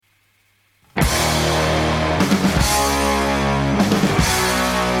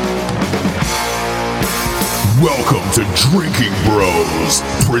Welcome to Drinking Bros,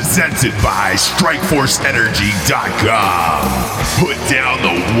 presented by StrikeForceEnergy.com. Put down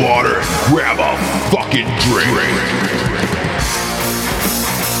the water and grab a fucking drink.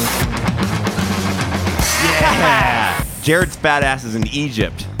 Yeah. Jared's fat ass is in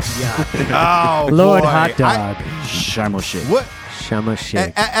Egypt. Oh, Lord boy. Hot Dog. Shamo shit. What? Shama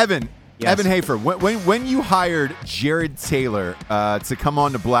shit. Evan. Yes. Evan Hafer, when you hired Jared Taylor to come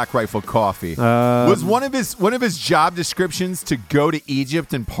on to Black Rifle Coffee, was one of his job descriptions to go to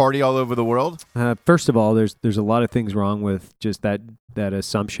Egypt and party all over the world? First of all, there's a lot of things wrong with just that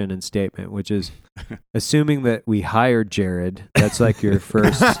assumption and statement, which is assuming that we hired Jared. That's like your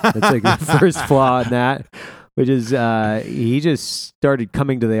first. That's like your first flaw in that. Which is he just started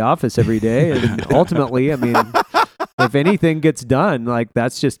coming to the office every day, and ultimately, I mean, if anything gets done, like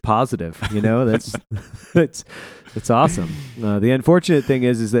that's just positive, you know. That's awesome. The unfortunate thing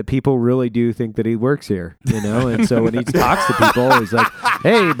is that people really do think that he works here, you know, and so when he talks to people, he's like,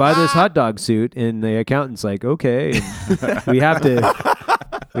 "Hey, buy this hot dog suit," and the accountant's like, "Okay," and we have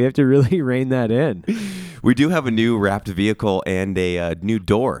to really rein that in. We do have a new wrapped vehicle and a new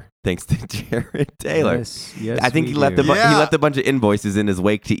door, thanks to Jared Taylor. Yes, I think he left he left a bunch of invoices in his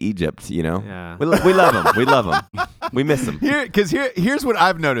wake to Egypt. You know, Yeah. we love him. We love him. We miss him. Here's what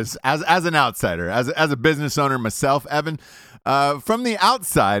I've noticed as an outsider, as a business owner myself, Evan. From the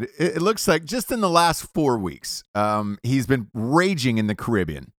outside, it looks like just in the last 4 weeks, he's been raging in the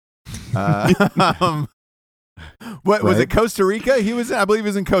Caribbean. What was it? Costa Rica? I believe he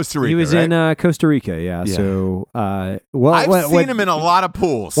was in Costa Rica. He was right? in Costa Rica, yeah. So, I've seen him in a lot of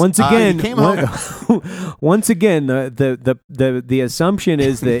pools. Once again, he came home. once again, the assumption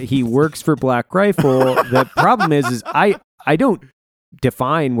is that he works for Black Rifle. The problem is I don't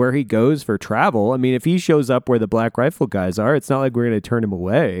define where he goes for travel. I mean, if he shows up where the Black Rifle guys are, it's not like we're going to turn him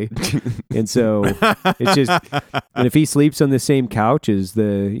away. And so it's just, and if he sleeps on the same couch as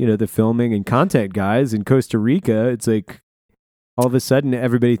the filming and content guys in Costa Rica, it's like all of a sudden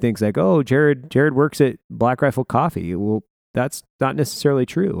everybody thinks like, oh, Jared works at Black Rifle Coffee. Well, that's not necessarily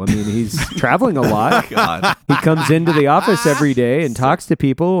true. I mean, he's traveling a lot. God. He comes into the office every day and talks to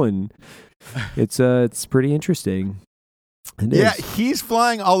people, and it's pretty interesting. Yeah, he's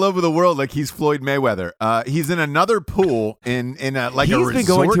flying all over the world like he's Floyd Mayweather. He's in another pool in a resort. He's been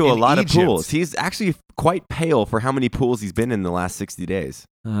going to a lot Egypt. of pools. He's actually quite pale for how many pools he's been in the last 60 days.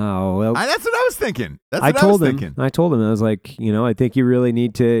 Oh, well. That's what I was thinking. I told him, I was like, I think you really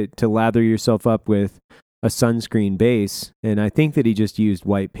need to lather yourself up with a sunscreen base. And I think that he just used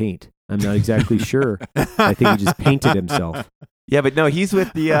white paint. I'm not exactly sure. I think he just painted himself. Yeah, but no, he's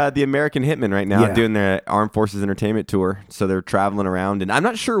with the American Hitmen right now, doing their Armed Forces Entertainment Tour. So they're traveling around, and I'm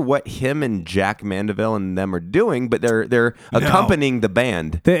not sure what him and Jack Mandeville and them are doing, but they're accompanying the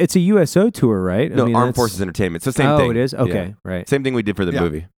band. It's a USO tour, right? No, Armed Forces Entertainment. So same thing. Oh, it is? Okay, Yeah. right. Same thing we did for the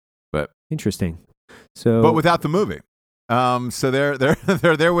movie. But Interesting. So, but without the movie. So they're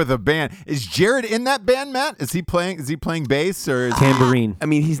there with a band. Is Jared in that band, Matt? Is he playing bass or tambourine? I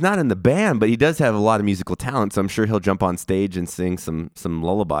mean, he's not in the band, but he does have a lot of musical talent. So I'm sure he'll jump on stage and sing some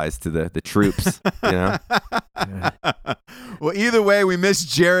lullabies to the troops. You know. Well, either way, we miss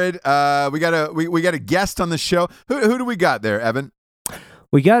Jared. We got a guest on the show. Who do we got there, Evan?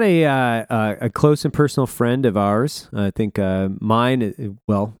 We got a close and personal friend of ours. I think mine,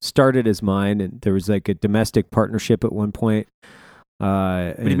 started as mine, and there was like a domestic partnership at one point.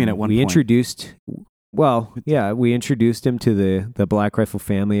 What do you mean at one point? We introduced him to the Black Rifle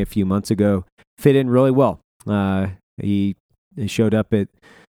family a few months ago. Fit in really well. He showed up at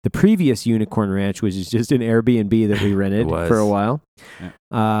the previous Unicorn Ranch, which is just an Airbnb that we rented for a while. Yeah.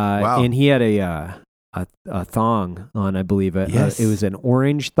 Wow. And he had a thong on, I believe. Yes. It was an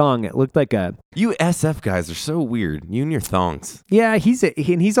orange thong. It looked like a... You SF guys are so weird. You and your thongs. Yeah, he's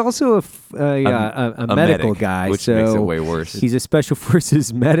also a medical medic, guy, which so makes it way worse. He's a special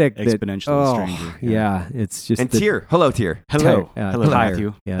forces medic. Exponentially stranger. Yeah, it's just... And Tyr. Hello, Tyr. Hello. Hello, Hello, Tyre.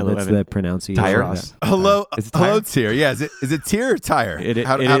 Matthew. Yeah, Hello, that's Evan. the pronunciation. Tyre? of that. Hello, Is it Tyre? hello, Tyr. Yeah, is it Tyr or Tyre?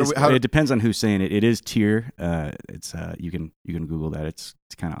 It depends on who's saying it. It is Tyr. It's you can Google that. It's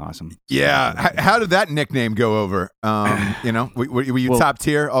kind of awesome. Yeah. How did that nickname go over? Were you top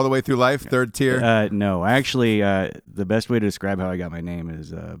tier all the way through life? Third tier? No, I actually, the best way to describe how I got my name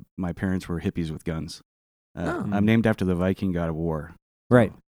is my parents were hippies with guns. I'm named after the Viking god of war.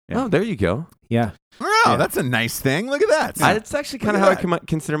 Right. Yeah. Oh, there you go. Yeah. Oh, that's a nice thing. Look at that. It's actually kind of how I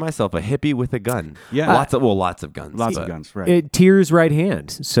consider myself, a hippie with a gun. Yeah. Lots of guns. Lots of guns, right. Tyr's right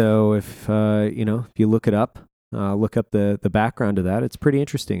hand. So if you look it up, look up the background of that, it's pretty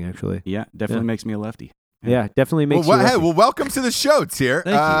interesting, actually. Yeah, definitely makes me a lefty. Yeah, definitely makes you. Hey, welcome to the show, Tyr.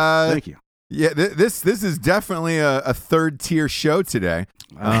 Thank you. Yeah, this is definitely a third tier show today.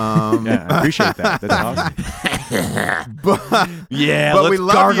 Yeah, I appreciate that. That's awesome. But let's we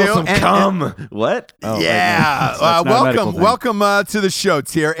love gargle you some cum. What? Oh, yeah, right, no. That's not a medical welcome thing. to the show,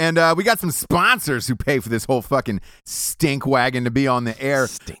 Tier, and we got some sponsors who pay for this whole fucking stink wagon to be on the air.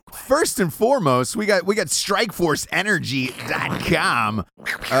 First and foremost, we got StrikeForceEnergy.com.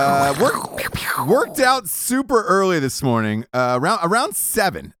 Worked out super early this morning, around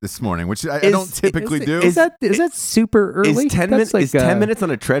 7 this morning, which I don't typically do. Is that super early? Is 10 minutes? Like, Is 10 minutes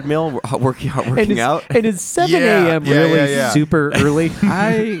on a treadmill working out? And is 7 Yeah, a.m. yeah, really yeah. super early?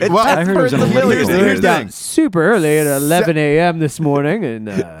 I heard it was on a Here's weekday. the Here's thing. super early at 11 a.m. this morning,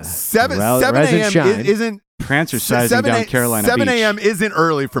 and 7 rise and a.m. shine. isn't Prancer sizing down Carolina 7 Beach. a.m. isn't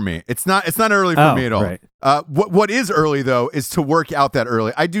early for me. It's not early for me at all. Right. What is early though is to work out that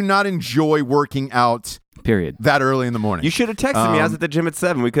early. I do not enjoy working out Period. that early in the morning. You should have texted me. I was at the gym at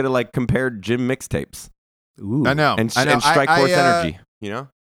 7. We could have compared gym mixtapes Ooh. I know. and I know. Strike I- Force I, Energy. You know.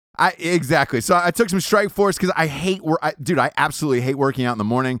 Exactly. So I took some Strike Force because I hate dude. I absolutely hate working out in the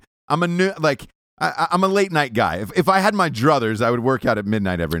morning. I'm a late night guy. If I had my druthers, I would work out at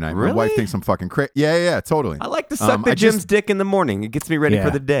midnight every night. Really? My wife thinks I'm fucking crazy. Yeah, totally. I like to suck the gym's dick in the morning. It gets me ready Yeah. for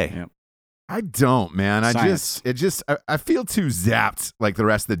the day. Yeah. I don't, man. I feel too zapped like the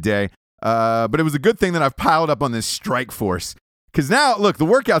rest of the day. But it was a good thing that I've piled up on this Strike Force. Because now, look, the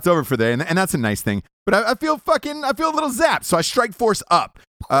workout's over for the day, and that's a nice thing. But I feel a little zapped, so I Strike Force up.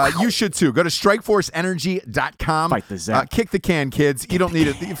 You should too. Go to StrikeForceEnergy.com. Fight the zap. Kick the can, kids. You don't need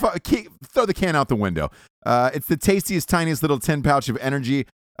it. Throw the can out the window. It's the tastiest, tiniest little tin pouch of energy.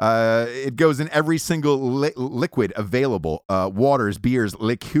 It goes in every single liquid available. Waters, beers,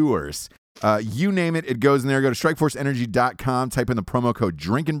 liqueurs. You name it, it goes in there. Go to StrikeForceEnergy.com. Type in the promo code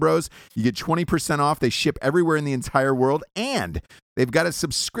Drinkin' Bros. You get 20% off. They ship everywhere in the entire world. And they've got a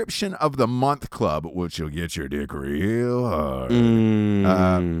subscription of the month club, which will get your dick real hard.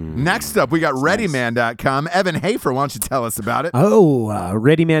 Next up, we got ReadyMan.com. Evan Hafer, why don't you tell us about it?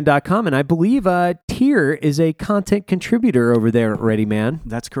 ReadyMan.com, and I believe Tier is a content contributor over there at ReadyMan.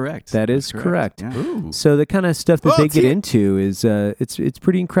 That's correct. That is correct. Yeah. So the kind of stuff that Well, they get Tier- into is it's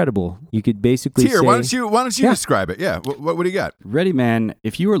pretty incredible. You could basically Tier, say, why don't you Yeah. describe it? Yeah, what do you got? Ready Man,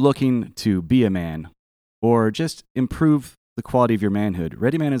 if you are looking to be a man or just improve the quality of your manhood,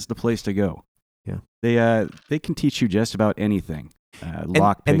 Ready Man is the place to go. Yeah. They can teach you just about anything. And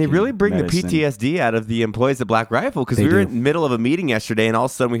Lockpicking, they really bring medicine. the PTSD out of the employees at Black Rifle because They we were do. in the middle of a meeting yesterday and all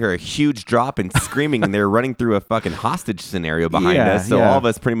of a sudden we hear a huge drop and screaming and they were running through a fucking hostage scenario behind us. So all of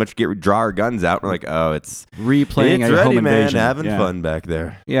us pretty much draw our guns out. We're like, oh, it's replaying a ready, home man, invasion. having Yeah. fun back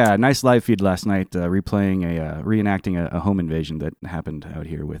there. Yeah, nice live feed last night, reenacting a home invasion that happened out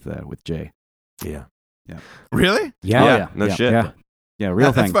here with Jay. Yeah. Really? yeah, No shit. Yeah,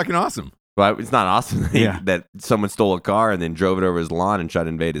 real That's thing. fucking awesome. Well, it's not awesome Yeah. that someone stole a car and then drove it over his lawn and tried to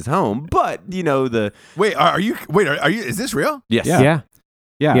invade his home. But, Wait, are you? Is this real? yes. Yeah.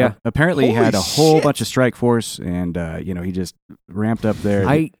 Yeah. Yeah. Apparently, he Holy had a whole shit. bunch of Strike Force, and he just ramped up there.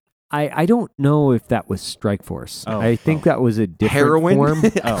 I don't know if that was Strike Force. Oh, I think that was a different Heroin? form. I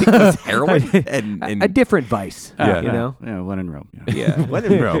think it was heroin. and a different vice. Yeah. You know? Yeah, one in Rome. Yeah. yeah. When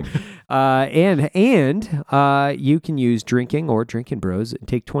in Rome. And you can use Drinking or Drinking Bros and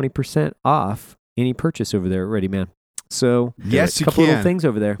take 20% off any purchase over there at Ready Man. So Yes, a you couple little can. things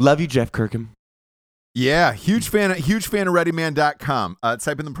over there. Love you, Jeff Kirkham. Yeah, huge fan of ReadyMan.com.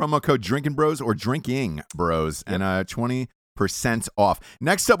 Type in the promo code Drinkin' Bros or Drinking Bros and 20% off.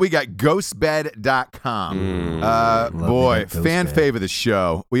 Next up, we got GhostBed.com. Boy, fan fave of the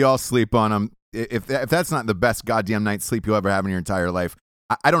show. We all sleep on them. If that's not the best goddamn night's sleep you'll ever have in your entire life,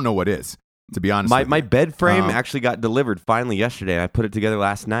 I don't know what is. To be honest, with My you. bed frame actually got delivered finally yesterday. I put it together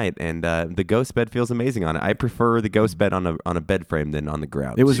last night, and the ghost bed feels amazing on it. I prefer the ghost bed on a bed frame than on the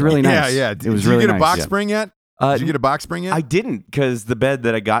ground. It was really nice. Yeah. It was Did really you get a nice. box spring yet? Did you get a box spring yet? I didn't because the bed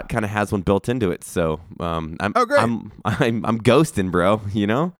that I got kind of has one built into it. So I'm great. I'm ghosting, bro. You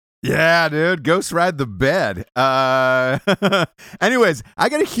know. Yeah, dude. Ghost ride the bed. Anyways, I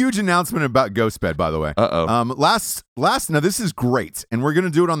got a huge announcement about Ghost Bed, by the way. Last now this is great, and we're gonna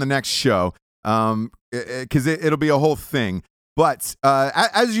do it on the next show. Because it'll be a whole thing. But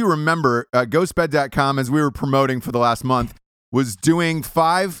as you remember, GhostBed.com, as we were promoting for the last month, was doing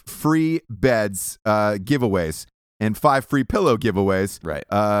 5 free beds giveaways and 5 free pillow giveaways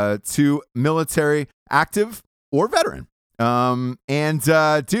to military, active, or veteran.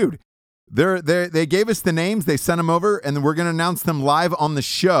 Dude, they gave us the names, they sent them over, and we're going to announce them live on the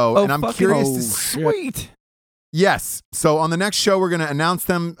show. And I'm curious to sweet. Yes. So on the next show, we're going to announce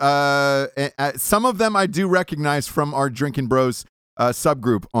them. Some of them I do recognize from our Drinkin' Bros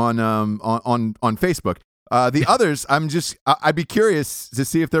subgroup on Facebook. The others, I'd be curious to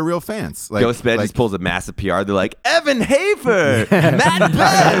see if they're real fans. Like, Ghostbed just pulls a massive PR. They're like, Evan Hafer, Matt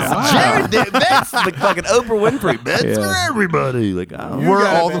Best, Jared Best, like fucking Oprah Winfrey. Best for everybody. Like, we're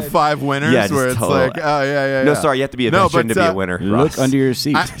all the 5 winners. Yeah, where it's like, oh yeah. No, sorry, you have to be a veteran to be a winner. Look under your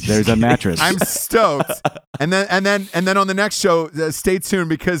seat. There's a mattress. I'm stoked. And then on the next show, stay tuned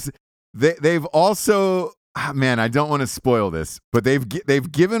because they've also. Man, I don't want to spoil this, but they've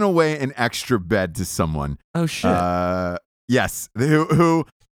given away an extra bed to someone. Oh shit! Yes, who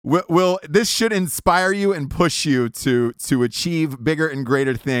will this should inspire you and push you to achieve bigger and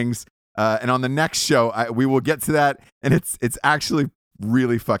greater things. And on the next show, we will get to that, and it's actually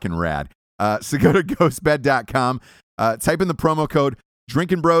really fucking rad. So go to ghostbed.com, type in the promo code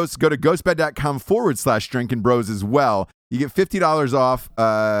Drinkin' Bros. Go to ghostbed.com/Drinkin' Bros as well. You get $50 off.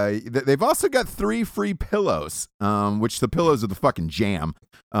 They've also got 3 free pillows, which the pillows are the fucking jam,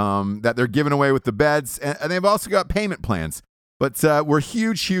 that they're giving away with the beds. And they've also got payment plans. But we're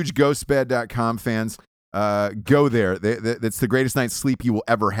huge ghostbed.com fans. Go there. That's the greatest night's sleep you will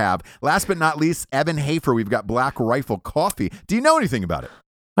ever have. Last but not least, Evan Hafer. We've got Black Rifle Coffee. Do you know anything about it?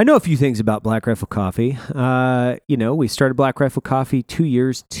 I know a few things about Black Rifle Coffee. We started Black Rifle Coffee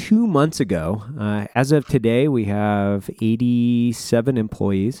 2 months ago. As of today, we have 87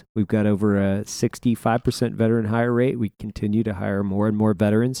 employees. We've got over a 65% veteran hire rate. We continue to hire more and more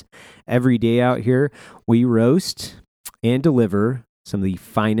veterans every day out here. We roast and deliver some of the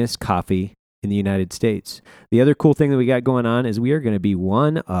finest coffee in the United States. The other cool thing that we got going on is we are going to be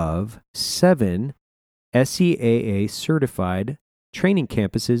one of 7 SCAA certified training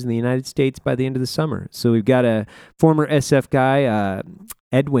campuses in the United States by the end of the summer. So we've got a former SF guy,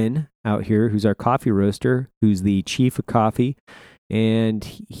 Edwin, out here, who's our coffee roaster, who's the chief of coffee, and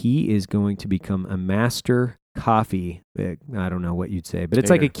he is going to become a master coffee. I don't know what you'd say, but it's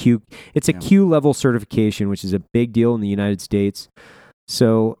like a Q. It's a Q level certification, which is a big deal in the United States.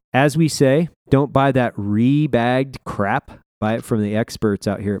 So as we say, don't buy that rebagged crap. Buy it from the experts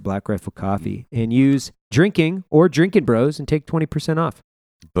out here at Black Rifle Coffee and use Drinking or Drinkin' Bros and take 20% off.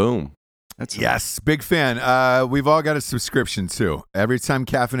 Boom. Yes, big fan. We've all got a subscription too. Every time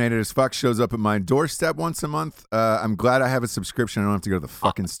Caffeinated as Fuck shows up at my doorstep once a month, I'm glad I have a subscription. I don't have to go to the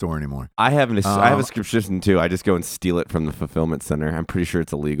fucking store anymore. I have a subscription too. I just go and steal it from the fulfillment center. I'm pretty sure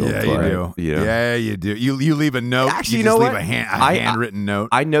it's illegal. Yeah, you do. Yeah, you do. You leave a note. Actually, you know leave what? a handwritten note.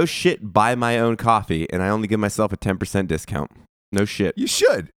 I know shit buy my own coffee, and I only give myself a 10% discount. No shit. You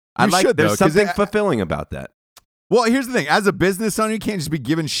should. There's something fulfilling about that. Well, here's the thing. As a business owner, you can't just be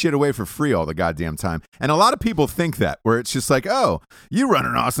giving shit away for free all the goddamn time. And a lot of people think that, where it's just like, oh, you run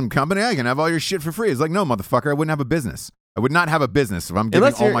an awesome company. I can have all your shit for free. It's like, no, motherfucker, I wouldn't have a business. I would not have a business if I'm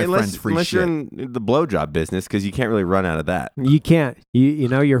giving all my friends free unless shit. Unless you're in the blowjob business, because you can't really run out of that. You can't.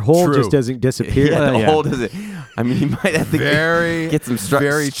 Your hole just doesn't disappear. The hole doesn't. I mean, you might have to get some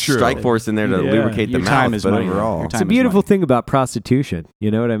strike force in there to lubricate the mouth. Time is but money. overall, it's a beautiful thing about prostitution.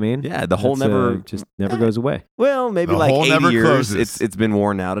 You know what I mean? Yeah, the hole never goes away. Well, maybe like 80 years. It's been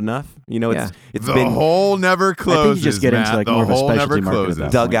worn out enough. It's the been hole never closes. I think you just get into like more of a specialty market. At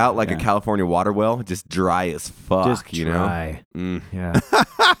that dug point. out like a California water well, just dry as fuck. Just dry. Yeah.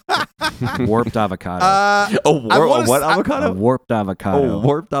 Warped avocado. What avocado? A warped avocado. Oh,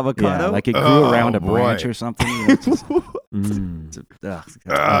 warped avocado? Yeah, like it grew around a branch or something. Just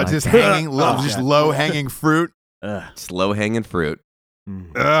hanging, just low hanging fruit. Just low hanging fruit.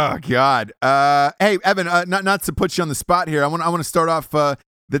 Oh God. Hey, Evan. Not to put you on the spot here. I want to start off the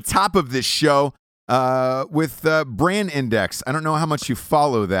top of this show with Brand Index. I don't know how much you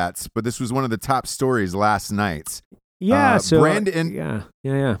follow that, but this was one of the top stories last night. Yeah.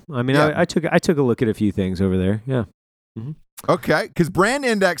 Yeah. I mean, I took a look at a few things over there. Yeah. Mm-hmm. Okay, because Brand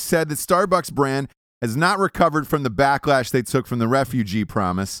Index said that Starbucks brand has not recovered from the backlash they took from the refugee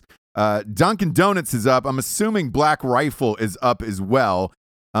promise. Dunkin' Donuts is up. I'm assuming Black Rifle is up as well.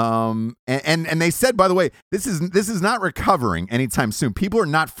 And they said, by the way, this is not recovering anytime soon. People are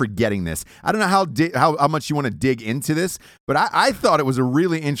not forgetting this. I don't know how much you want to dig into this, but I thought it was a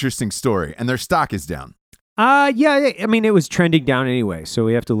really interesting story, and their stock is down. Yeah, I mean, it was trending down anyway, so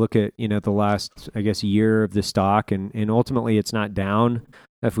we have to look at, the last, I guess, year of the stock, and ultimately it's not down.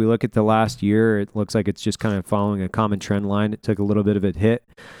 If we look at the last year, it looks like it's just kind of following a common trend line. It took a little bit of a hit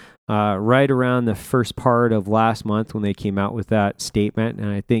right around the first part of last month when they came out with that statement,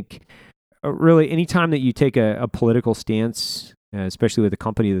 and I think really anytime that you take a political stance, especially with a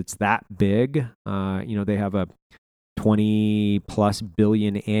company that's that big, they have a 20 plus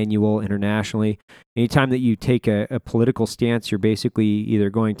billion annual internationally. Anytime that you take a political stance, you're basically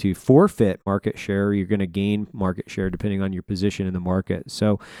either going to forfeit market share or you're going to gain market share depending on your position in the market.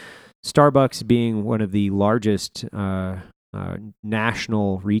 So Starbucks being one of the largest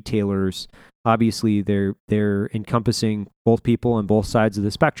national retailers, obviously they're encompassing both people on both sides of the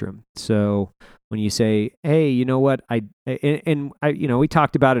spectrum. So when you say, hey, you know what, I we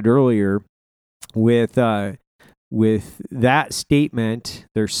talked about it earlier with that statement,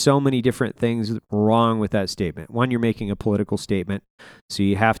 there's so many different things wrong with that statement. One, you're making a political statement, so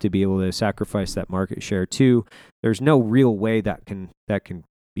you have to be able to sacrifice that market share. Two, there's no real way that can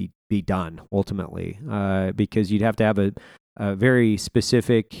be done ultimately, because you'd have to have a very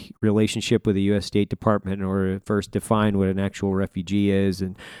specific relationship with the U.S. State Department in order to first define what an actual refugee is,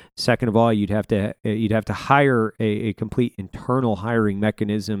 and second of all, you'd have to hire a complete internal hiring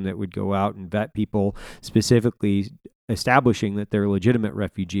mechanism that would go out and vet people, specifically establishing that they're legitimate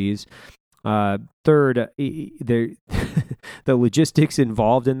refugees. Third, the logistics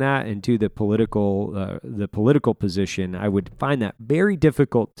involved in that, and to the political position, I would find that very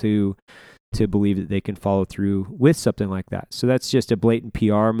difficult to believe that they can follow through with something like that. So that's just a blatant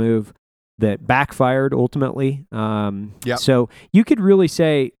PR move that backfired ultimately. So you could really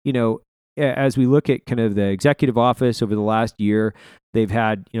say, as we look at kind of the executive office over the last year, they've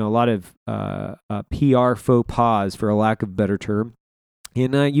had, a lot of PR faux pas, for a lack of a better term.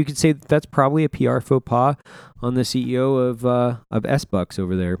 And you could say that's probably a PR faux pas on the CEO of S-Bucks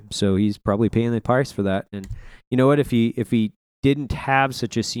over there. So he's probably paying the price for that. And you know what? If he didn't have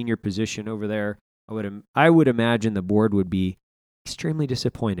such a senior position over there, I would imagine the board would be extremely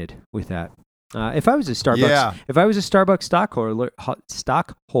disappointed with that. If I was a Starbucks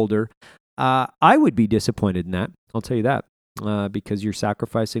stockholder, I would be disappointed in that. I'll tell you that, because you're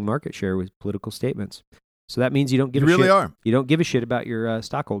sacrificing market share with political statements. So that means you don't give a shit. You don't give a shit about your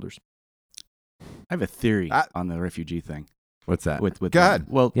stockholders. I have a theory on the refugee thing. What's that? With Go ahead.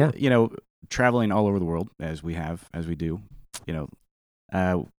 Well, traveling all over the world as we do,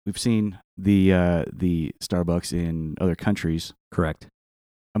 we've seen the Starbucks in other countries. Correct.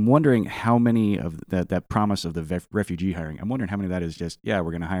 I'm wondering how many of that promise of the refugee hiring. I'm wondering how many of that is just we're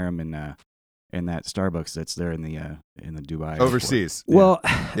going to hire them in that Starbucks that's there in the Dubai overseas. Well,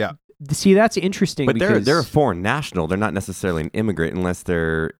 yeah. See, that's interesting. But because they're a foreign national. They're not necessarily an immigrant unless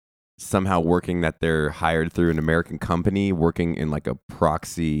they're somehow working that they're hired through an American company working in like a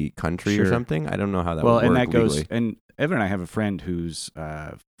proxy country or something. I don't know how that would work and that legally. goes. And Evan and I have a friend whose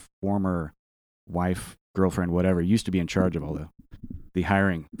former wife, girlfriend, whatever, used to be in charge of all the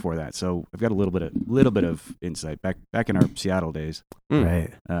hiring for that. So I've got a little bit of insight back in our Seattle days.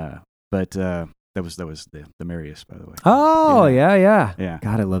 Right. But that was the Marius, by the way. Oh, yeah. Yeah.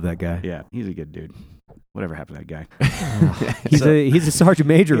 God, I love that guy. Yeah, he's a good dude. Whatever happened to that guy? He's a sergeant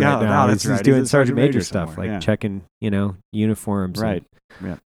major right now. That's he's right. doing He's a sergeant major stuff, somewhere, checking, uniforms. Right.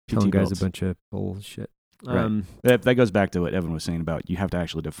 And Yeah. telling PT guys belts. a bunch of bullshit. Right. That goes back to what Evan was saying about you have to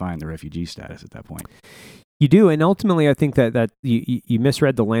actually define the refugee status at that point. You do, and ultimately, I think that you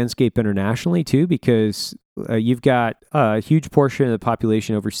misread the landscape internationally too, because you've got a huge portion of the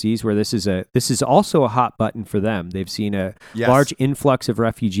population overseas where this is also a hot button for them. They've seen a large influx of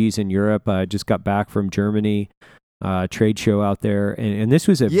refugees in Europe. Just got back from Germany, trade show out there, and this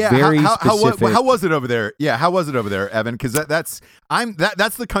was a very specific. How was it over there? Yeah, how was it over there, Evan? Because that's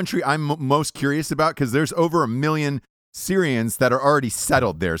the country I'm most curious about, because there's over 1 million Syrians that are already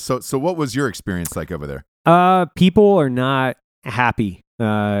settled there. So what was your experience like over there? People are not happy.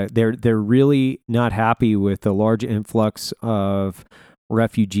 They're really not happy with the large influx of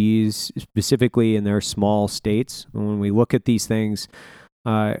refugees, specifically in their small states. When we look at these things,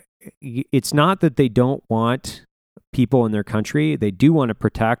 it's not that they don't want people in their country. They do want to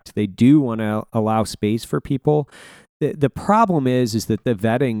protect. They do want to allow space for people. The problem is that the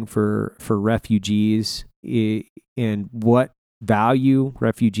vetting for refugees and what value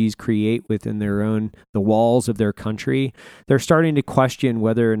refugees create within the walls of their country, they're starting to question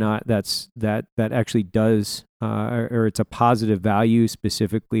whether or not that actually does or it's a positive value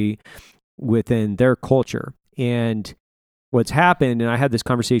specifically within their culture. And what's happened, and I had this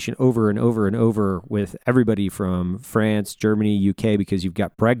conversation over and over and over with everybody from France, Germany, UK, because you've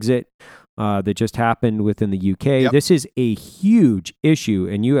got Brexit that just happened within the UK. Yep. This is a huge issue,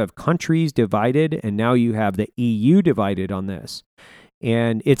 and you have countries divided, and now you have the EU divided on this.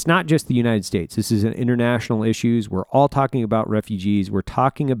 And it's not just the United States. This is an international issue. We're all talking about refugees. We're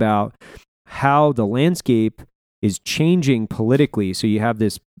talking about how the landscape is changing politically. So you have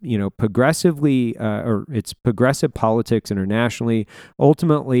this, progressively, or it's progressive politics internationally,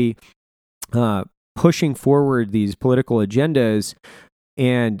 ultimately pushing forward these political agendas,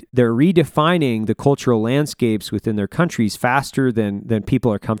 and they're redefining the cultural landscapes within their countries faster than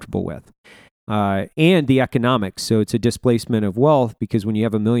people are comfortable with. And the economics. So it's a displacement of wealth, because when you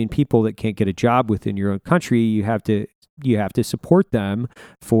have 1 million people that can't get a job within your own country, you have to support them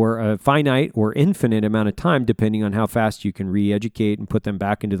for a finite or infinite amount of time, depending on how fast you can re-educate and put them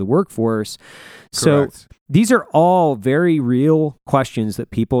back into the workforce. Correct. So these are all very real questions that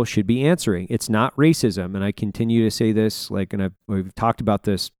people should be answering. It's not racism. And I continue to say this, we've talked about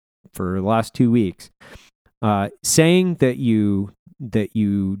this for the last 2 weeks. Saying that you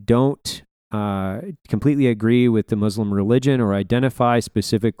don't completely agree with the Muslim religion or identify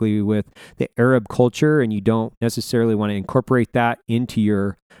specifically with the Arab culture, and you don't necessarily want to incorporate that into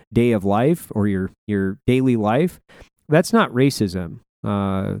your day of life or your daily life, that's not racism.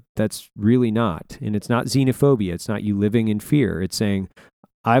 That's really not. And it's not xenophobia. It's not you living in fear. It's saying,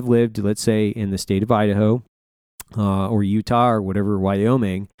 I've lived, let's say, in the state of Idaho or Utah or whatever,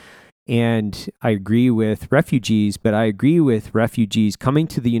 Wyoming, and I agree with refugees, but I agree with refugees coming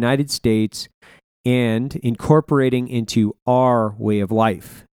to the United States and incorporating into our way of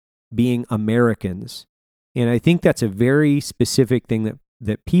life, being Americans. And I think that's a very specific thing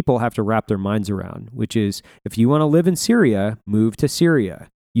that people have to wrap their minds around, which is, if you want to live in Syria, move to Syria.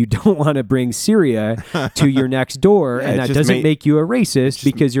 You don't want to bring Syria to your next door, and that doesn't make you a racist,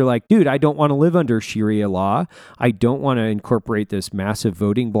 because you're like, dude, I don't want to live under Sharia law. I don't want to incorporate this massive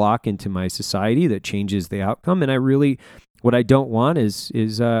voting block into my society that changes the outcome. And what I don't want is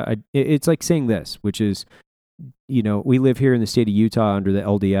it's like saying this, which is, we live here in the state of Utah under the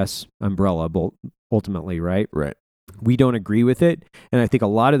LDS umbrella, ultimately, right? Right. We don't agree with it, and I think a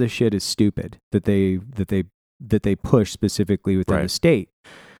lot of the shit is stupid that they push specifically within the state.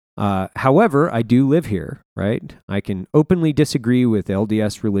 However, I do live here, right? I can openly disagree with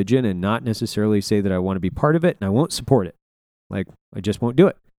LDS religion and not necessarily say that I want to be part of it, and I won't support it. I just won't do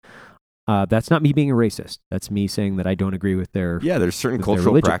it. That's not me being a racist. That's me saying that I don't agree with their there's certain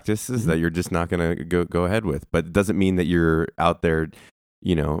cultural practices that you're just not going to go ahead with, but it doesn't mean that you're out there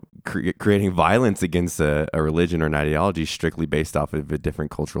creating violence against a religion or an ideology strictly based off of a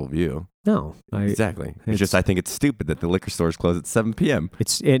different cultural view. No, exactly. It's just, I think it's stupid that the liquor stores close at 7 p.m.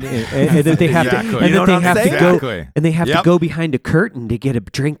 It's and that they have to go behind a curtain to get a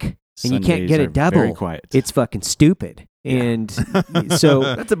drink, and you can't get a double. Very quiet. It's fucking stupid. And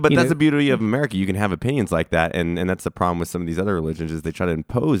so that's the beauty of America. You can have opinions like that, and that's the problem with some of these other religions, is they try to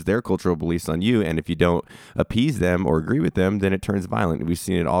impose their cultural beliefs on you, and if you don't appease them or agree with them, then it turns violent. We've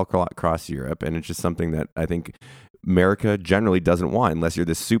seen it all across Europe, and it's just something that I think America generally doesn't want, unless you're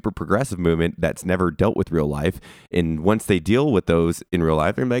this super progressive movement that's never dealt with real life. And once they deal with those in real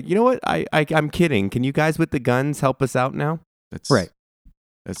life, they're like, you know what? I'm kidding. Can you guys with the guns help us out now? That's right.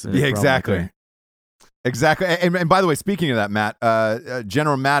 That's the big problem exactly. right there. Exactly. And by the way, speaking of that, Matt,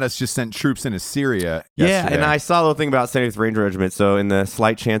 General Mattis just sent troops into Syria yesterday. Yeah, and I saw a little thing about 70th Ranger Regiment. So in the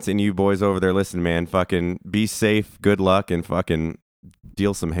slight chance that you boys over there listen, man, fucking be safe, good luck, and fucking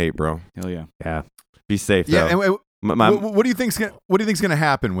deal some hate, bro. Hell yeah. Yeah. Be safe, yeah, though. And what do you think's gonna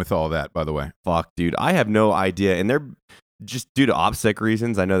happen with all that, by the way? Fuck, dude. I have no idea. And they're just due to OPSEC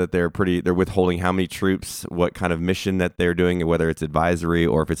reasons. I know that they're withholding how many troops, what kind of mission that they're doing, whether it's advisory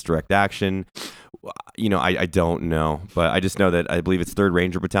or if it's direct action. I don't know, but I just know that I believe it's 3rd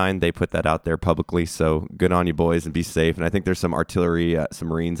Ranger Battalion. They put that out there publicly, so good on you boys and be safe. And I think there's some artillery, some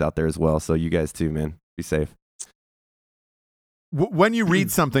Marines out there as well, so you guys too, man. Be safe. When you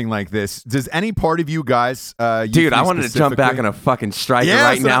read something like this, does any part of you guys... dude, I wanted to jump back on a fucking striker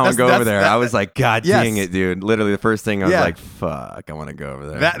now and go over there. I was like, God dang it, dude. Literally the first thing I was like, fuck, I want to go over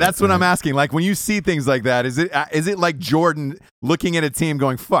there. That's what I'm asking. Like, when you see things like that, is it like Jordan looking at a team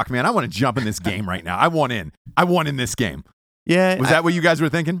going, fuck, man, I want to jump in this game right now. I want in this game. Yeah. Was that what you guys were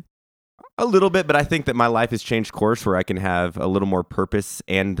thinking? A little bit, but I think that my life has changed course where I can have a little more purpose.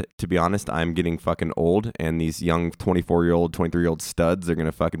 And to be honest, I'm getting fucking old, and these young 24-year-old, 23-year-old studs are going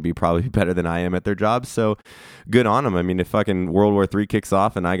to fucking be probably better than I am at their jobs. So good on them. I mean, if fucking World War III kicks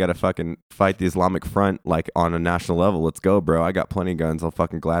off and I got to fucking fight the Islamic Front like on a national level, let's go, bro. I got plenty of guns. I'll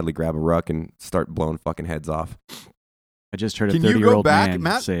fucking gladly grab a ruck and start blowing fucking heads off. I just heard a 30-year-old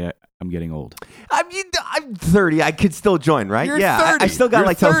man say, I'm getting old. I'm 30. I could still join, right? You're yeah, 30. I still got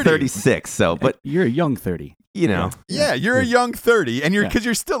You're till 30. 36. So, but you're a young 30. Yeah, you're a young 30, and because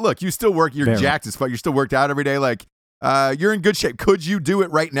you're still you still work. You're jacked as fuck. You're still worked out every day. Like, you're in good shape. Could you do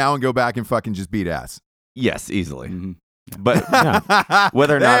it right now and go back and fucking just beat ass? Yes, easily. Mm-hmm. But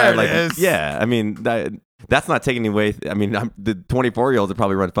whether or not I like, I mean, That's not taking away. I mean, the 24-year-olds will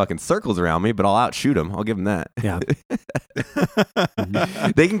probably run fucking circles around me, but I'll outshoot them. I'll give them that. Yeah.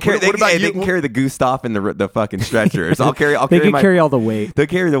 They can carry. They can carry the Gustav and the fucking stretchers. They can carry all the weight. They'll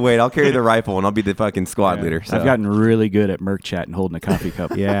carry the weight. I'll carry the rifle, and I'll be the fucking squad leader. So. I've gotten really good at Merc chat and holding a coffee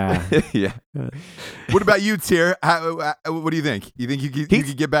cup. Yeah. Yeah. What about you, Tier? What do you think? You think you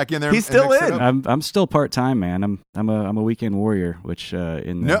could get back in there? He's still in. I'm still part time, man. I'm a weekend warrior, which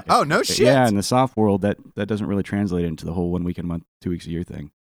no shit. Yeah, in the soft world that doesn't really translate into the whole 1 week a month, 2 weeks a year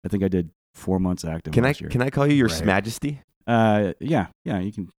thing. I think I did 4 months active last year. Can I call you your Smajesty? Yeah,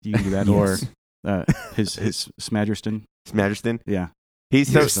 you can do that. Yes. Or his Smajerston. Smajerston? Yeah.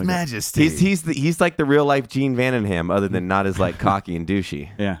 He's Your Majesty. He's like the real life Gene Vandenham, other than not as like cocky and douchey.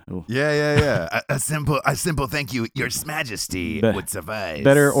 Yeah. Yeah. a simple thank you, Your Majesty would suffice.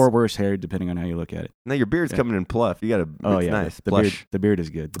 Better or worse hair, depending on how you look at it. No, your beard's coming in pluff. You got nice. The beard is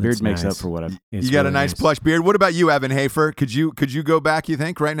good. The beard makes up for what I've. You got a nice plush beard. What about you, Evan Hafer? Could you go back? You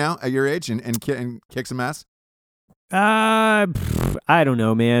think right now at your age and kick some ass? I don't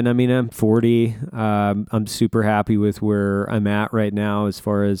know, man. I mean, I'm 40. I'm super happy with where I'm at right now, as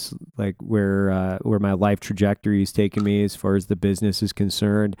far as like where my life trajectory is taking me, as far as the business is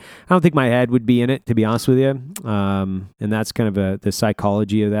concerned. I don't think my head would be in it, to be honest with you. And that's kind of the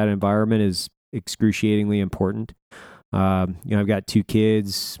psychology of that environment is excruciatingly important. I've got 2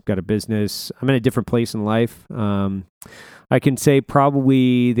 kids, got a business. I'm in a different place in life. I can say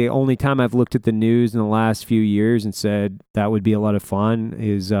probably the only time I've looked at the news in the last few years and said that would be a lot of fun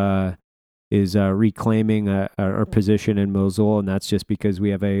is reclaiming our position in Mosul, and that's just because we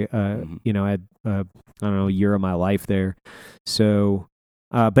have I had a year of my life there. So,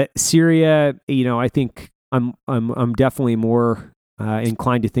 but Syria, I think I'm definitely more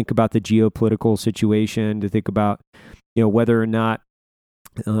inclined to think about the geopolitical situation, to think about whether or not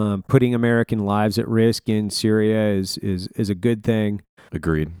putting American lives at risk in Syria is a good thing.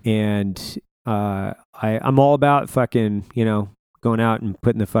 Agreed. And I'm all about fucking going out and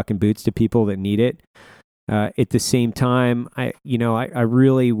putting the fucking boots to people that need it. At the same time, I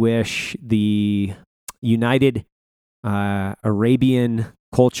really wish the United Arabian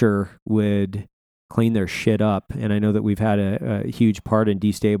culture would clean their shit up. And I know that we've had a huge part in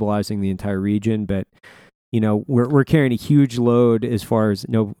destabilizing the entire region, but we're carrying a huge load as far as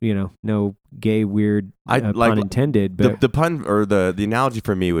no gay weird pun intended. But the pun or the analogy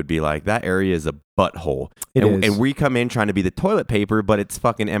for me would be like that area is a butthole. And we come in trying to be the toilet paper, but it's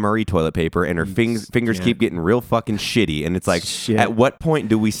fucking MRE toilet paper, and our fingers keep getting real fucking shitty. And it's like, at what point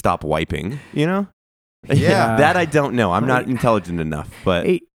do we stop wiping? Yeah, that I don't know. I'm not intelligent enough, but.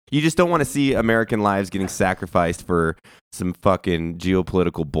 You just don't want to see American lives getting sacrificed for some fucking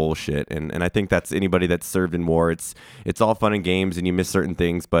geopolitical bullshit. And I think that's anybody that's served in war. It's all fun and games, and you miss certain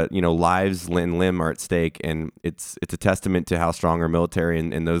things, but lives and limb are at stake, and it's a testament to how strong our military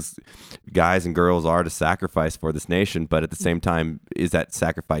and those guys and girls are to sacrifice for this nation. But at the same time, is that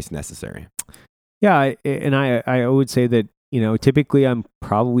sacrifice necessary? Yeah, and I would say that typically I'm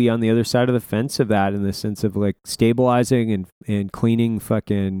probably on the other side of the fence of that, in the sense of like stabilizing and cleaning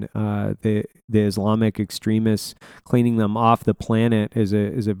fucking the Islamic extremists, cleaning them off the planet is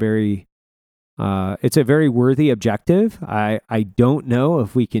a very it's a very worthy objective. I don't know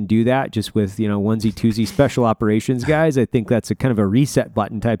if we can do that just with onesie twosie special operations guys. I think that's a kind of a reset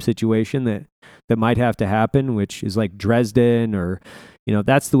button type situation that might have to happen, which is like Dresden, or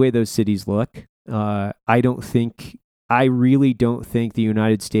that's the way those cities look. I really don't think the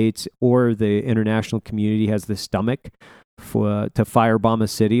United States or the international community has the stomach to firebomb a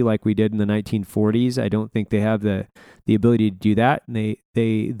city like we did in the 1940s. I don't think they have the ability to do that. And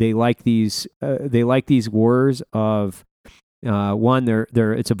they like these wars of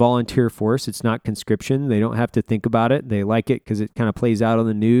it's a volunteer force. It's not conscription. They don't have to think about it. They like it because it kind of plays out on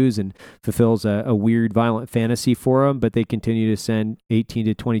the news and fulfills a weird violent fantasy for them. But they continue to send 18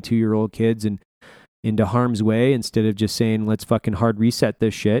 to 22-year-old kids into harm's way instead of just saying, let's fucking hard reset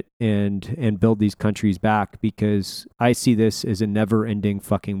this shit and build these countries back, because I see this as a never ending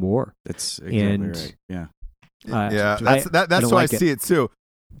fucking war. That's exactly right. Yeah. That's why I see it too.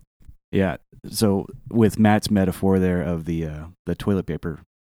 Yeah. So with Matt's metaphor there of the toilet paper,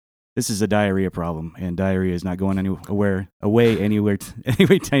 this is a diarrhea problem, and diarrhea is not going away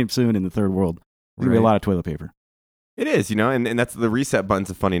anytime soon in the third world. There's going to be a lot of toilet paper. It is, and that's the reset button's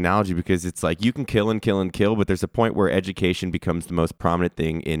a funny analogy, because it's like you can kill and kill and kill, but there's a point where education becomes the most prominent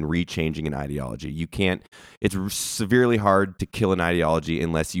thing in rechanging an ideology. It's severely hard to kill an ideology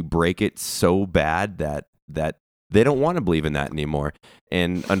unless you break it so bad that They don't want to believe in that anymore.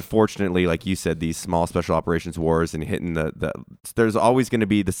 And unfortunately, like you said, these small special operations wars and hitting there's always going to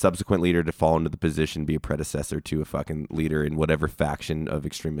be the subsequent leader to fall into the position, be a predecessor to a fucking leader in whatever faction of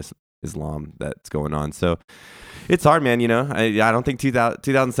extremist Islam that's going on. So it's hard, man. I don't think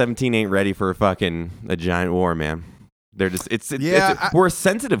 2017 ain't ready for a giant war, man. They're just we're a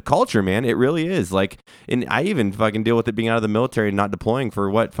sensitive culture, man. It really is. Like, and I even fucking deal with it being out of the military and not deploying for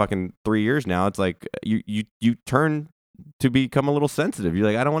 3 years now. It's like you turn to become a little sensitive. You're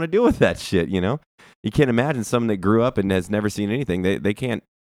like, I don't want to deal with that shit. You can't imagine someone that grew up and has never seen anything. They can't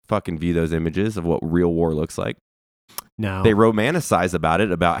fucking view those images of what real war looks like. No. They romanticize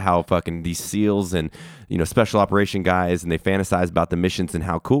about how fucking these SEALs and, special operation guys, and they fantasize about the missions and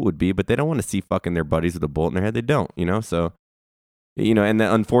how cool it would be, but they don't want to see fucking their buddies with a bullet in their head. They don't, so, and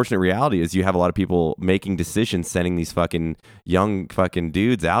the unfortunate reality is you have a lot of people making decisions, sending these fucking young fucking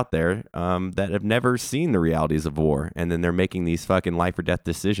dudes out there that have never seen the realities of war. And then they're making these fucking life or death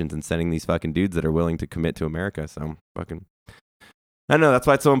decisions and sending these fucking dudes that are willing to commit to America. So fucking... I know, that's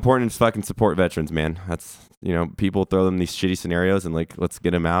why it's so important to fucking support veterans, man. That's, people throw them these shitty scenarios and like, let's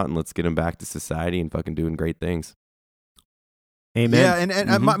get them out and let's get them back to society and fucking doing great things. Amen. Yeah,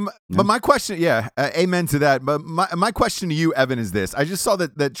 and but my question, amen to that. But my question to you, Evan, is this: I just saw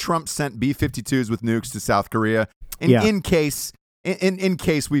that Trump sent B-52s with nukes to South Korea, in case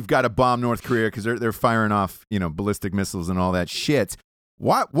we've got to bomb North Korea because they're firing off ballistic missiles and all that shit.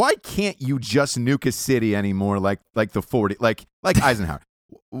 Why can't you just nuke a city anymore like the 40 like Eisenhower?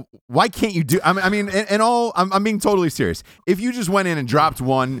 Why can't you do? I mean, I'm being totally serious. If you just went in and dropped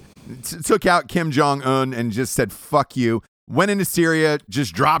one, took out Kim Jong-un and just said fuck you, went into Syria,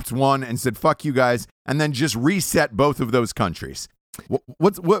 just dropped one and said fuck you guys, and then just reset both of those countries.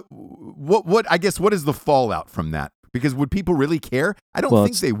 What I guess what is the fallout from that? Because would people really care? I don't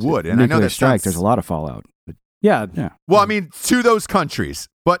think they would. And I know that strike. There's a lot of fallout. Yeah. Well, I mean, to those countries,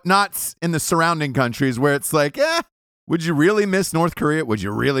 but not in the surrounding countries where it's like, would you really miss North Korea? Would you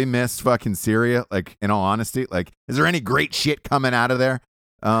really miss fucking Syria? Like, in all honesty, like, is there any great shit coming out of there?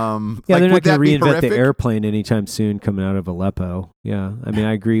 They're not going to reinvent the airplane anytime soon coming out of Aleppo. Yeah. I mean,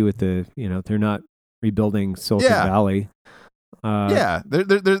 I agree with they're not rebuilding Silicon Valley.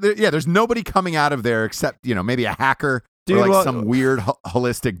 There's nobody coming out of there except, maybe a hacker or some weird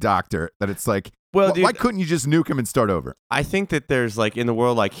holistic doctor that it's like, well, dude, why couldn't you just nuke him and start over? I think that there's like in the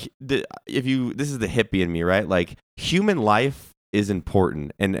world, like this is the hippie in me, right? Like human life is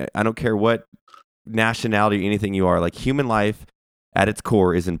important, and I don't care what nationality or anything you are. Like human life at its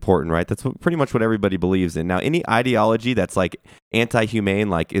core is important, right? That's pretty much what everybody believes in. Now, any ideology that's like anti-humane,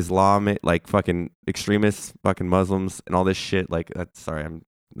 like Islam, like fucking extremists, fucking Muslims, and all this shit, like I'm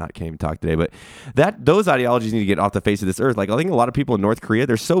can't even talk today, but those ideologies need to get off the face of this earth. Like I think a lot of people in North Korea,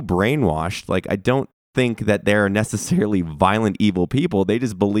 they're so brainwashed. Like I don't think that they're necessarily violent, evil people. They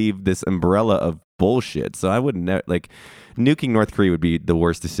just believe this umbrella of bullshit. So I wouldn't like nuking North Korea would be the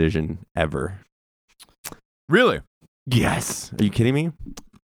worst decision ever. Really? Yes. Are you kidding me?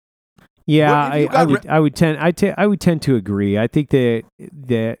 Yeah, I would tend to agree. I think that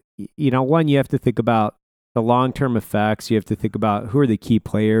one, you have to think about the long-term effects. You have to think about who are the key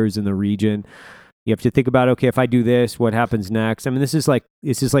players in the region. You have to think about, okay, if I do this, what happens next? I mean, it's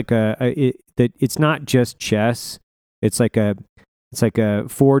not just chess. It's like a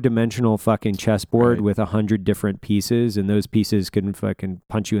 4-dimensional fucking chessboard with 100 different pieces, and those pieces can fucking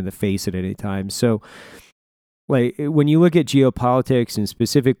punch you in the face at any time. So, like when you look at geopolitics, and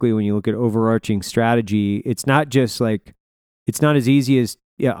specifically when you look at overarching strategy, it's not just like, it's not as easy as,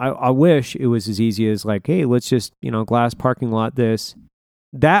 I wish it was as easy as like, hey, let's just, glass parking lot this.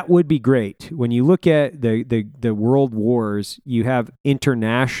 That would be great. When you look at the world wars, you have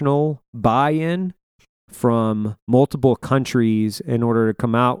international buy-in from multiple countries in order to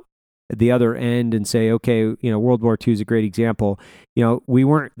come out at the other end and say, okay, World War II is a great example. We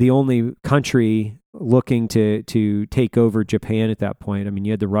weren't the only country looking to take over Japan at that point. I mean,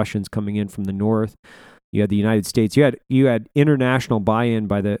 you had the Russians coming in from the north. You had the United States. You had international buy-in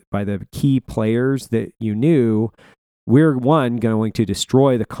by the key players that you knew. We're one, going to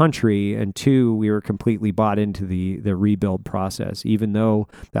destroy the country, and two, we were completely bought into the rebuild process. Even though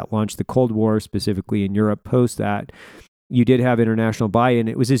that launched the Cold War, specifically in Europe post that, you did have international buy-in.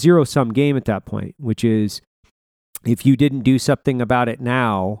 It was a zero-sum game at that point, which is if you didn't do something about it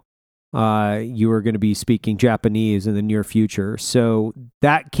now, you are going to be speaking Japanese in the near future. So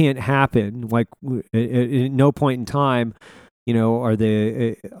that can't happen. Like at no point in time,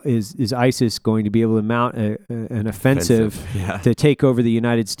 is ISIS going to be able to mount an offensive to take over the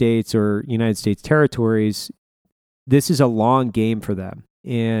United States or United States territories? This is a long game for them.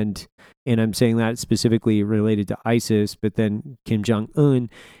 and I'm saying that specifically related to ISIS, but then Kim Jong-un,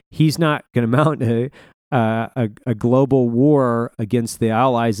 he's not going to mount a global war against the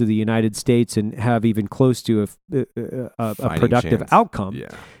allies of the United States and have even close to a productive chance. outcome. Yeah.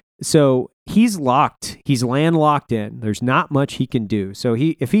 So he's locked. He's landlocked in. There's not much he can do. So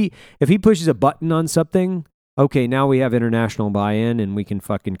if he pushes a button on something, okay, now we have international buy-in and we can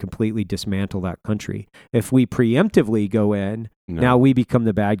fucking completely dismantle that country. If we preemptively go in, now we become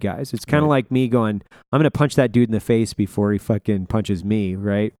the bad guys. It's kind of like me going, I'm going to punch that dude in the face before he fucking punches me,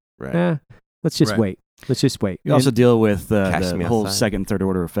 right? Right. Let's just wait. Let's just wait. You also deal with Catch the me whole outside. second, third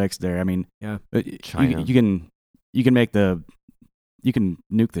order effects there. I mean, Yeah. you can nuke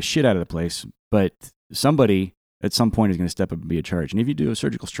the shit out of the place, but somebody at some point is going to step up and be in charge. And if you do a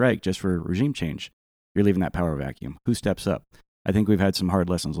surgical strike just for regime change, you're leaving that power vacuum. Who steps up? I think we've had some hard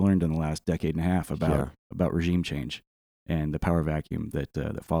lessons learned in the last decade and a half about regime change and the power vacuum that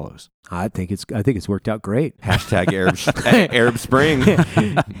follows. I think it's worked out great. Hashtag Arab Spring.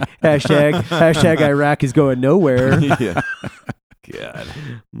 Hashtag Iraq is going nowhere. Yeah. God.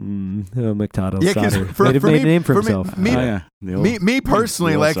 McTodd Yeah, 'cause made a name for himself. Me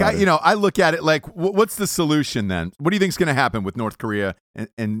personally, like solder. I look at it like, what's the solution then? What do you think is going to happen with North Korea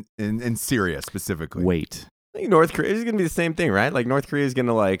and Syria specifically? Wait. I think North Korea is going to be the same thing, right? Like North Korea is going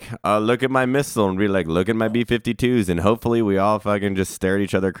to like look at my missile and be like, look at my B-52s, and hopefully we all fucking just stare at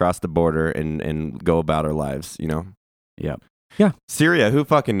each other across the border and go about our lives, you know? Yep. Yeah. Syria, who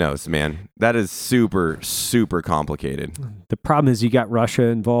fucking knows, man? That is super, super complicated. The problem is you got Russia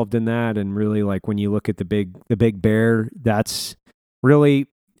involved in that, and really, like when you look at the big bear, that's really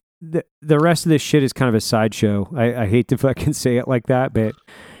the rest of this shit is kind of a sideshow. I hate to fucking say it like that, but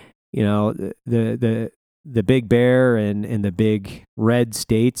you know the big bear and the big red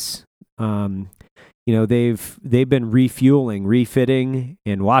states, you know they've been refueling, refitting,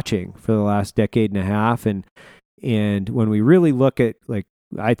 and watching for the last decade and a half, and when we really look at, like,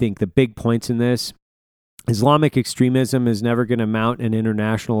 I think the big points in this, Islamic extremism is never going to mount an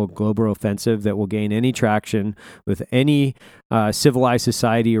international global offensive that will gain any traction with any civilized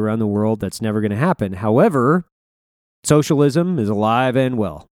society around the world. That's never going to happen. However, socialism is alive and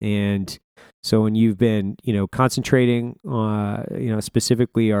well. And so when you've been, concentrating,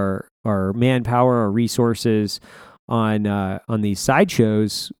 specifically our manpower, our resources on these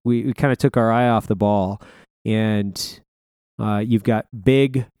sideshows, we kind of took our eye off the ball. And you've got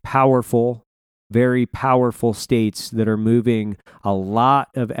big, powerful, very powerful states that are moving a lot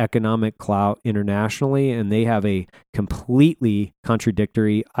of economic clout internationally, and they have a completely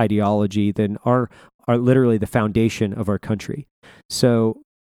contradictory ideology than are literally the foundation of our country. So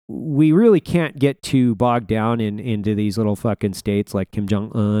we really can't get too bogged down into these little fucking states like Kim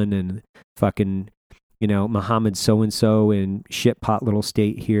Jong-un and fucking Mohammed so-and-so in shitpot little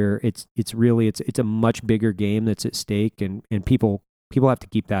state here. It's a much bigger game that's at stake, and people have to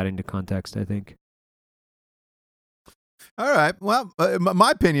keep that into context, I think. All right. Well,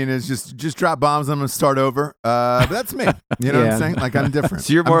 my opinion is just drop bombs. I'm going to start over. But that's me. You know what I'm saying? Like, I'm different.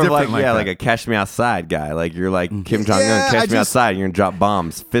 So you're more I'm of like different a catch me outside guy. Like you're like Kim Jong-un, catch me outside. You're going to drop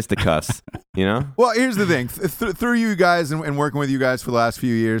bombs, fisticuffs, Well, here's the thing. Through you guys and working with you guys for the last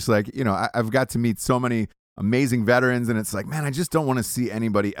few years, like, I've got to meet so many amazing veterans, and it's like, man, I just don't want to see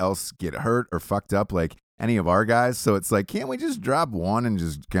anybody else get hurt or fucked up like any of our guys. So it's like, can't we just drop one and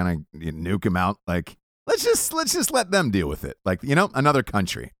just kind of nuke them out? Like, let's just let them deal with it. Like, another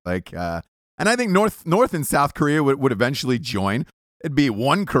country. Like, and I think North and South Korea would eventually join. It'd be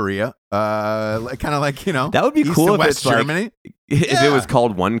one Korea, kind of like, that would be East cool and if West it's like, Germany. if it was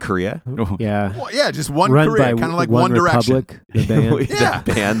called One Korea. Yeah. Well, yeah, just one Run Korea, by kind of like One Direction. Republic, the band. Yeah.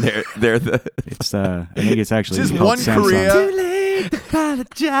 The band, they're the It's I think it's actually Just called one Samsung. Korea. Too late to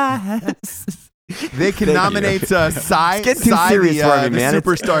apologize. They can nominate Psy. It's getting too Psy, serious the, for me, the man.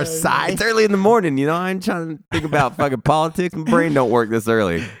 superstar Psy. It's early in the morning, I ain't trying to think about fucking politics. My brain don't work this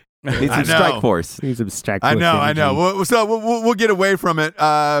early. Need some strike force. Need some strike I force know. energy. We'll get away from it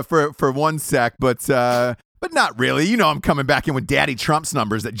for one sec, but not really. I'm coming back in with Daddy Trump's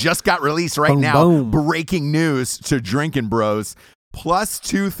numbers that just got released right Boom, now. boom. Breaking news to Drinking Bros. Plus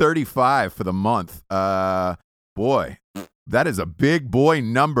 235 for the month. Boy, that is a big boy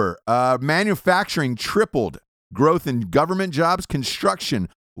number. Manufacturing tripled. Growth in government jobs. Construction,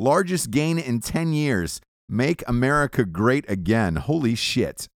 largest gain in 10 years. Make America great again. Holy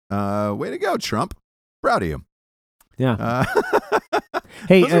shit. Way to go, Trump. Proud of you. Yeah.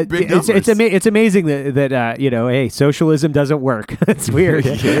 Hey, Those are big it's amazing that hey, socialism doesn't work. That's weird.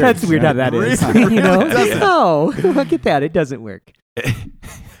 That's weird how that is. Really doesn't. No, look at that. It doesn't work.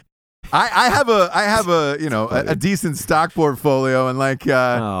 I have a a decent stock portfolio, and like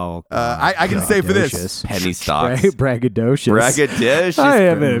I can say for this penny stocks, braggadocious. Braggadocious. I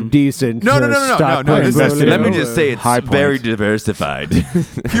have a decent No. stock This is- portfolio. Let me just say it's High very points. diversified.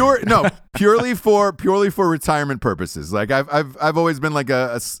 purely for retirement purposes. Like I've always been like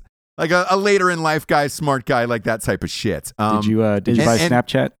a later in life guy, smart guy, like that type of shit. Did you buy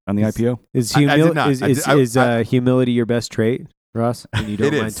Snapchat on the IPO? Is I did not. humility your best trait, Ross? And you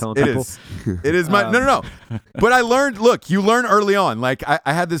don't mind telling people? It is my no. But I learned. Look, you learn early on. Like I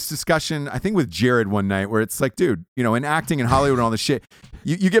had this discussion, I think with Jared one night, where it's like, dude, in acting in Hollywood and all this shit,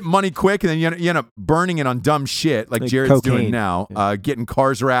 you get money quick, and then you end up burning it on dumb shit, like Jared's cocaine. doing now, getting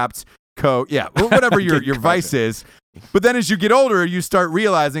cars wrapped, whatever your vice is. But then as you get older, you start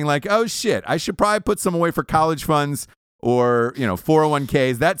realizing like, oh shit, I should probably put some away for college funds or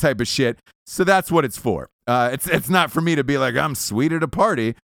 401ks, that type of shit. So that's what it's for. It's not for me to be like, I'm sweet at a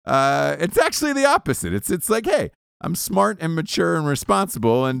party. It's actually the opposite. It's like, hey, I'm smart and mature and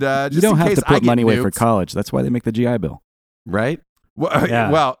responsible, and just You don't in have case to put I get money away for nuked- college. That's why they make the GI Bill. Right?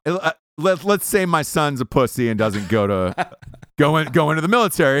 Well, let's say my son's a pussy and doesn't go into the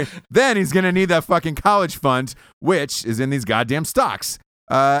military, then he's gonna need that fucking college fund, which is in these goddamn stocks.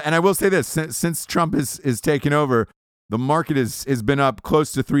 And I will say this: since Trump is taken over, the market has been up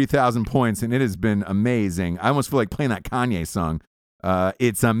close to 3,000 points, and it has been amazing. I almost feel like playing that Kanye song.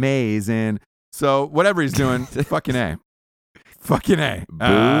 It's amazing. So whatever he's doing, fucking A.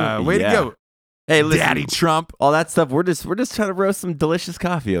 Way to go. Hey, listen, Daddy Trump. all that stuff. We're just trying to roast some delicious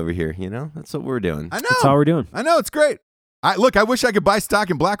coffee over here. That's what we're doing. I know. That's all we're doing. I know, it's great. I wish I could buy stock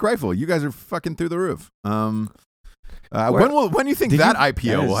in Black Rifle. You guys are fucking through the roof. When do you think that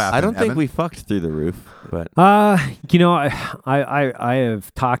IPO will happen? I don't think Evan? we fucked through the roof, but I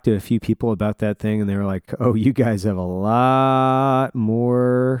have talked to a few people about that thing, and they were like, "Oh, you guys have a lot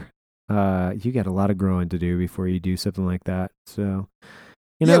more. You got a lot of growing to do before you do something like that." So,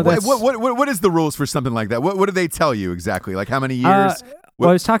 that's, what is the rules for something like that? What do they tell you exactly? Like how many years? Well,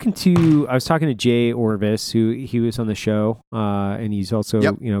 I was talking to Jay Orvis, who he was on the show, and he's also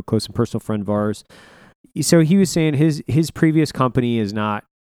close and personal friend of ours. So he was saying his previous company is not,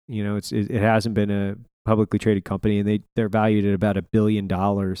 it hasn't been a publicly traded company, and they're valued at about $1 billion.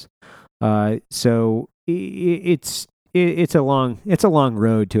 So it's a long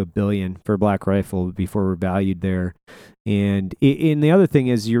road to $1 billion for Black Rifle before we're valued there. And the other thing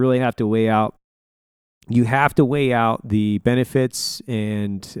is you really have to weigh out. You have to weigh out the benefits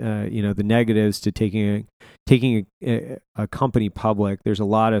and the negatives to taking a company public. There's a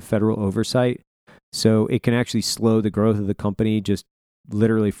lot of federal oversight, so it can actually slow the growth of the company. Just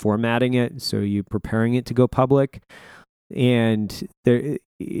literally formatting it, so you're preparing it to go public. And a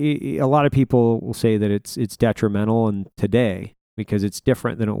lot of people will say that it's detrimental in today because it's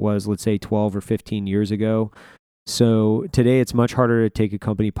different than it was, let's say, 12 or 15 years ago. So today it's much harder to take a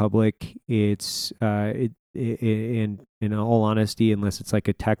company public. It's in all honesty, unless it's like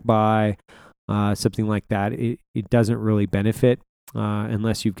a tech buy, something like that, it doesn't really benefit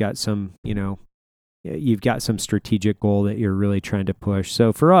unless you've got some strategic goal that you're really trying to push.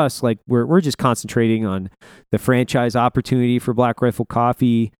 So for us, like we're just concentrating on the franchise opportunity for Black Rifle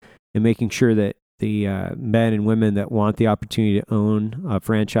Coffee and making sure that the men and women that want the opportunity to own a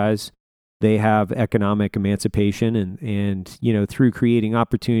franchise, they have economic emancipation and through creating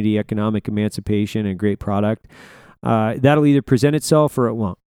opportunity, economic emancipation, and great product, that'll either present itself or it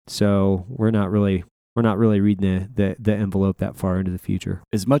won't. So we're not really reading the envelope that far into the future.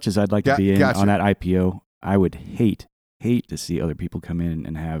 As much as I'd like to be in Gotcha. on that IPO, I would hate to see other people come in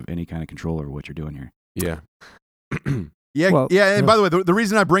and have any kind of control over what you're doing here. yeah. And by the way, the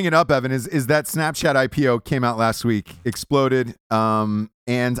reason I bring it up, Evan, is that Snapchat IPO came out last week, exploded,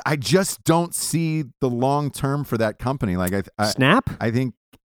 and I just don't see the long term for that company. Like Snap? I think,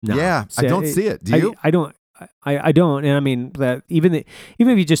 No. I don't see it. Do you? I don't. I don't, and I mean that even if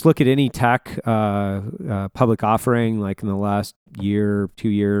you just look at any tech public offering, like in the last year, 2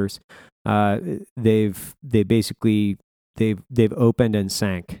 years, they've opened and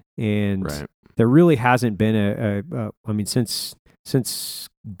sank, and Right. there really hasn't been since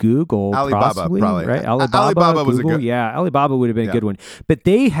Google, Alibaba, possibly, probably. right? Alibaba was a Google, good- Alibaba would have been a good one, but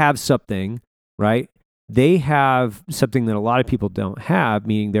they have something, right, they have something that a lot of people don't have,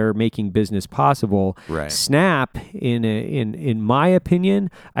 meaning they're making business possible. Right. Snap, in my opinion,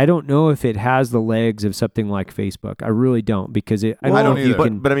 I don't know if it has the legs of something like Facebook. I really don't, because I don't know if you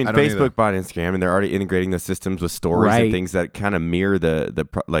can. But I mean, I don't Facebook either. bought Instagram, and they're already integrating the systems with stories Right. and things that kind of mirror the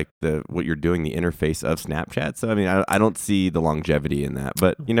what you're doing, the interface of Snapchat. So I mean, I don't see the longevity in that,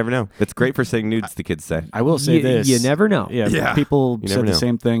 but you never know. It's great for saying nudes, the kids say. I will say this: you never know. Yeah, people You said never the know.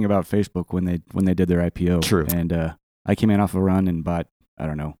 same thing about Facebook when they did their IPO. True. And I came in off a run and bought, I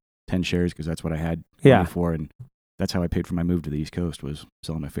don't know, 10 shares because that's what I had Yeah. money for, and that's how I paid for my move to the East Coast, was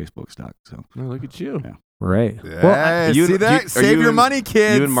selling my Facebook stock. So Oh, look at you. Yeah. Right. Hey, you- see that? are Save you your and- money,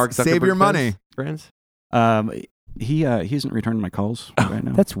 kids. You and Mark Zuckerberg Save your money. friends? he isn't returning my calls right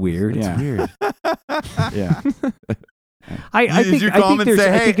now. That's weird. Yeah. Weird. Yeah. I Did you think call him and there's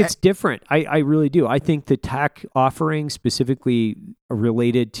say, I think "Hey, it's different. I really do. I think the tech offerings specifically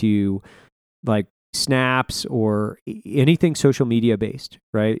related to like snaps or anything social media based,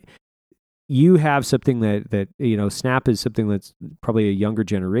 right? You have something that Snap is something that's probably a younger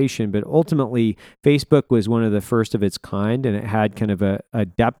generation, but ultimately Facebook was one of the first of its kind, and it had kind of a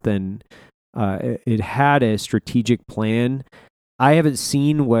depth, and it had a strategic plan. I haven't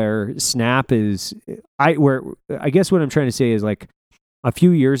seen where Snap is. I guess what I'm trying to say is, like, a few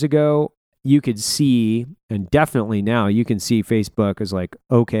years ago, you could see, and definitely now you can see Facebook as like,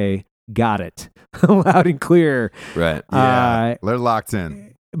 okay, got it, loud and clear. Right. Yeah, they're locked in.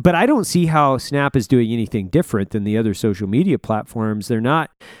 But I don't see how Snap is doing anything different than the other social media platforms. They're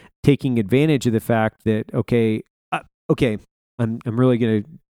not taking advantage of the fact that, I'm really going to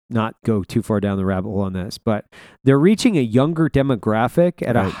not go too far down the rabbit hole on this, but they're reaching a younger demographic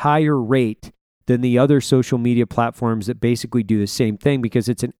at a higher rate than the other social media platforms that basically do the same thing, because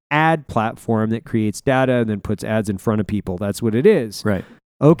it's an ad platform that creates data and then puts ads in front of people. That's what it is. Right.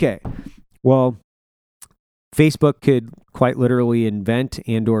 Okay. Well, Facebook could quite literally invent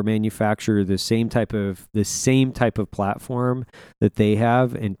and or manufacture the same type of platform that they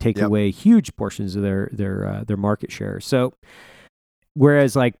have and take away huge portions of their market share. So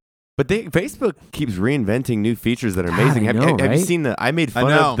whereas like, But Facebook keeps reinventing new features that are amazing. I Have know, you right? seen I made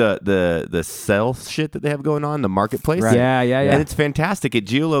fun of the sell shit that they have going on, the marketplace. Right. Yeah. And it's fantastic. It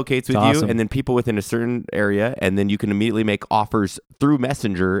geolocates with you, awesome. and then people within a certain area, and then you can immediately make offers through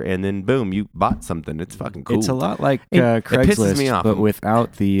Messenger, and then boom, you bought something. It's fucking cool. It's a lot like It pisses Craigslist, me off. but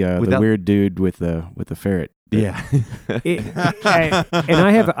without the weird dude with the ferret. Yeah. I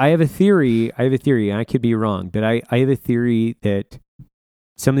have a theory. And I could be wrong, but I have a theory that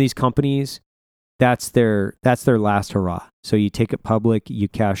some of these companies, that's their last hurrah. So you take it public, you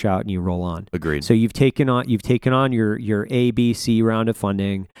cash out, and you roll on. Agreed. So you've taken on your A, B, C round of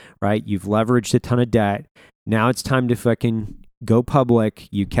funding, right? You've leveraged a ton of debt. Now it's time to fucking go public.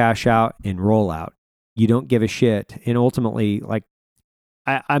 You cash out and roll out. You don't give a shit. And ultimately, like,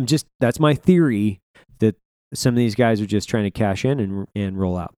 that's my theory, that some of these guys are just trying to cash in and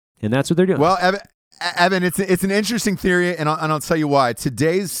roll out. And that's what they're doing. Well, Evan, it's an interesting theory, and I'll tell you why.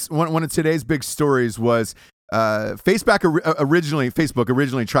 One of today's big stories was Facebook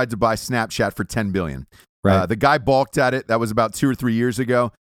originally tried to buy Snapchat for $10 billion. Right. The guy balked at it. That was about 2 or 3 years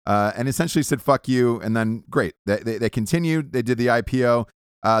ago, and essentially said "fuck you." And then great, they continued. They did the IPO.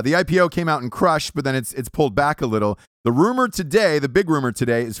 The IPO came out and crushed, but then it's pulled back a little. The big rumor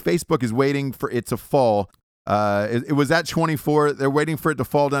today, is Facebook is waiting for it to fall. It was at 24. They're waiting for it to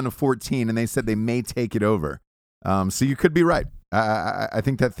fall down to 14, and they said they may take it over. So you could be right. I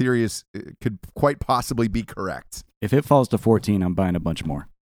think that theory could quite possibly be correct. If it falls to 14, I'm buying a bunch more.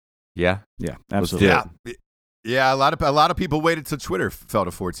 Yeah. Yeah, Let's absolutely. do it. Yeah. A lot of people waited till Twitter fell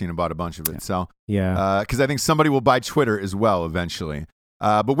to 14 and bought a bunch of it. So yeah. because I think somebody will buy Twitter as well eventually.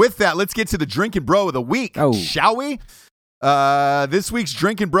 But with that, let's get to the Drinking Bro of the Week, shall we? This week's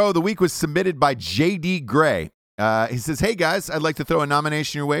Drinking Bro of the Week was submitted by JD Gray. He says, "Hey guys, I'd like to throw a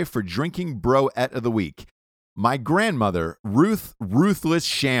nomination your way for Drinking Bro-ette of the Week. My grandmother, Ruthless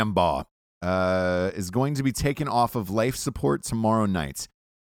Shambaugh, is going to be taken off of life support tomorrow night.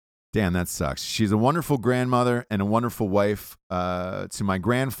 Damn, that sucks. She's a wonderful grandmother and a wonderful wife to my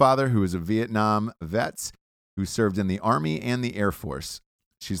grandfather, who is a Vietnam vet who served in the Army and the Air Force.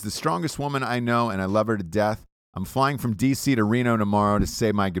 She's the strongest woman I know, and I love her to death. I'm flying from D.C. to Reno tomorrow to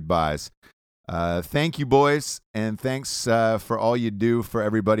say my goodbyes. Thank you, boys, and thanks for all you do for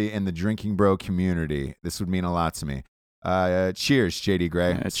everybody in the Drinking Bro community. This would mean a lot to me. Cheers, JD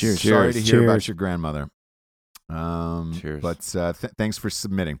Gray. Yeah, cheers. Sorry to hear Cheers. about your grandmother. Cheers. But thanks for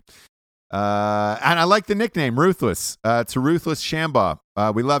submitting. And I like the nickname, Ruthless. To Ruthless Shambaugh.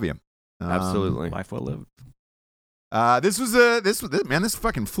 We love you. Absolutely. Life well lived. This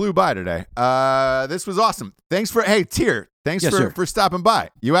fucking flew by today. This was awesome. Thanks for Tier. Thanks for stopping by.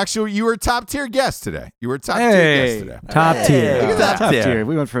 You were a top tier guest today. You were a top tier guest today. Top tier. Top tier.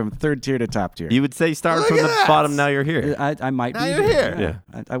 We went from third tier to top tier. You would say started from the bottom. Now you're here. I might now be you're here.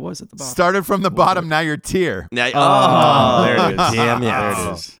 Yeah. I was at the bottom. Started from the bottom. Now you're tier. There it is. Damn There it.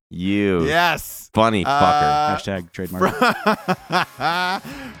 it is. You. Yes. Funny fucker. Hashtag trademark.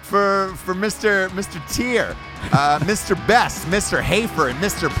 for Mr. Tier, Mr. Best, Mr. Hafer, and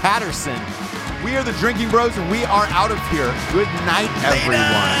Mr. Patterson. We are the Drinking Bros, and we are out of here. Good night,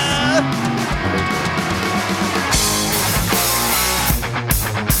 everyone.